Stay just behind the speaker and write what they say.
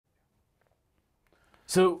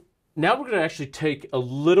So now we're going to actually take a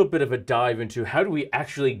little bit of a dive into how do we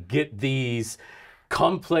actually get these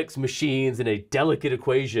complex machines in a delicate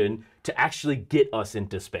equation to actually get us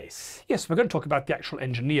into space. Yes, we're going to talk about the actual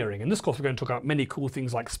engineering. In this course, we're going to talk about many cool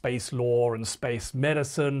things like space law and space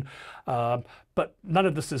medicine, but none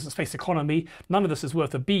of this is space economy. None of this is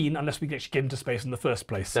worth a bean unless we can actually get into space in the first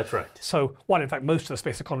place. That's right. So, while in fact most of the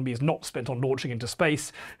space economy is not spent on launching into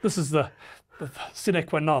space, this is the sine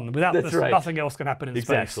qua non. Without this, nothing else can happen in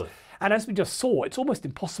space. And as we just saw, it's almost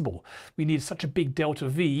impossible. We need such a big delta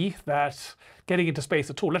V that getting into space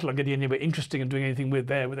at all, let alone getting anywhere interesting and doing anything with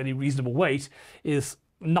any reasonable weight, is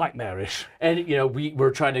nightmarish. And you know,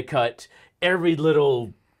 we're trying to cut every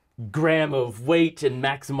little gram of weight and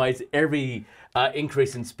maximize every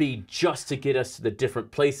increase in speed just to get us to the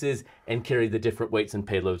different places and carry the different weights and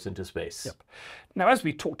payloads into space. Yep. Now, as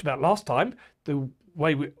we talked about last time, the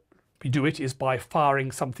way we do it is by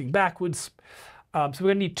firing something backwards. So we're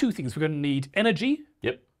going to need two things. We're going to need energy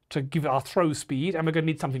to give our throw speed, and we're going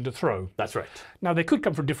to need something to throw. That's right. Now, they could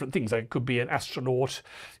come from different things. They could be an astronaut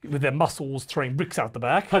with their muscles throwing bricks out the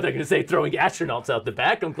back. I thought going to say throwing astronauts out the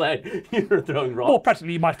back. I'm glad you're throwing rocks. Or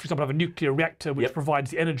practically, you might, for example, have a nuclear reactor which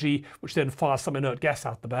provides the energy, which then fires some inert gas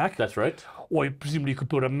out the back. That's right. Or presumably you could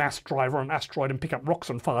put a mass driver on an asteroid and pick up rocks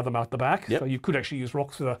and fire them out the back. So you could actually use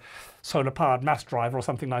rocks with a solar-powered mass driver or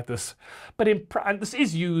something like this. But and this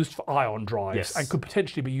is used for ion drives and could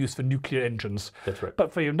potentially be used for nuclear engines. That's right.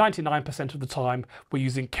 But for 99% of the time, we're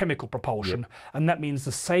using chemical propulsion, and that means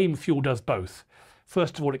the same fuel does both.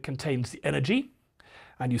 First of all, it contains the energy,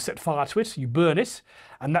 and you set fire to it, you burn it,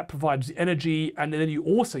 and that provides the energy, and then you're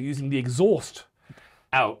also using the exhaust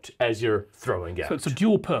out as you're throwing out. So it's a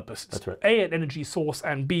dual purpose. That's right. A, an energy source,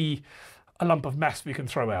 and B, a lump of mass we can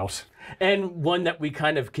throw out. And one that we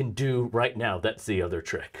kind of can do right now. That's the other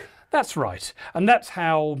trick. That's right. And that's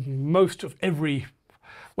how most of every,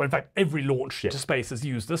 well, in fact, every launch to space has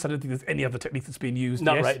used this. I don't think there's any other technique that's been used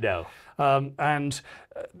Not right now.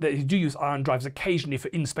 They do use ion drives occasionally for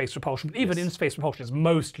in-space propulsion, but even in-space propulsion is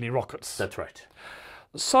mostly rockets. That's right.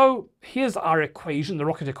 So here's our equation, the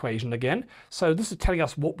rocket equation again. So this is telling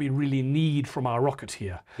us what we really need from our rocket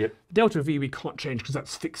here. Yep. Delta V we can't change because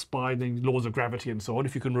that's fixed by the laws of gravity and so on.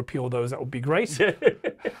 If you can repeal those, that would be great.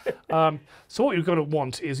 So what you're going to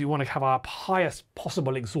want is you want to have our highest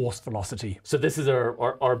possible exhaust velocity. So this is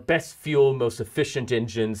our best fuel, most efficient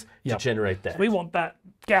engines to generate that. So we want that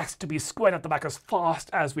gas to be squared at the back as fast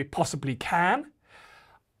as we possibly can.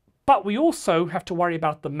 But we also have to worry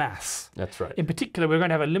about the mass. That's right. In particular, we're going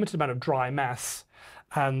to have a limited amount of dry mass,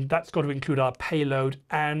 and that's got to include our payload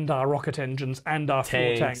and our rocket engines and our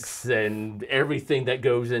fuel tanks. And everything that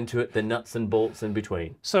goes into it, the nuts and bolts in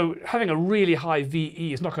between. So having a really high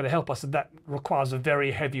VE is not going to help us, and that requires a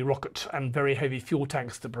very heavy rocket and very heavy fuel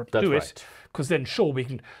tanks to do it. Because then, sure, we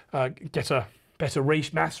can get a better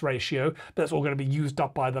mass ratio, but that's all going to be used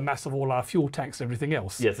up by the mass of all our fuel tanks and everything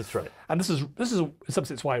else. Yes, that's right. And this is in some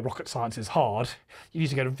sense why rocket science is hard. You need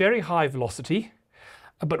to get a very high velocity,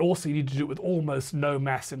 but also you need to do it with almost no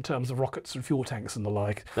mass in terms of rockets and fuel tanks and the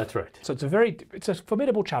like. That's right. So it's a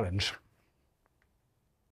formidable challenge.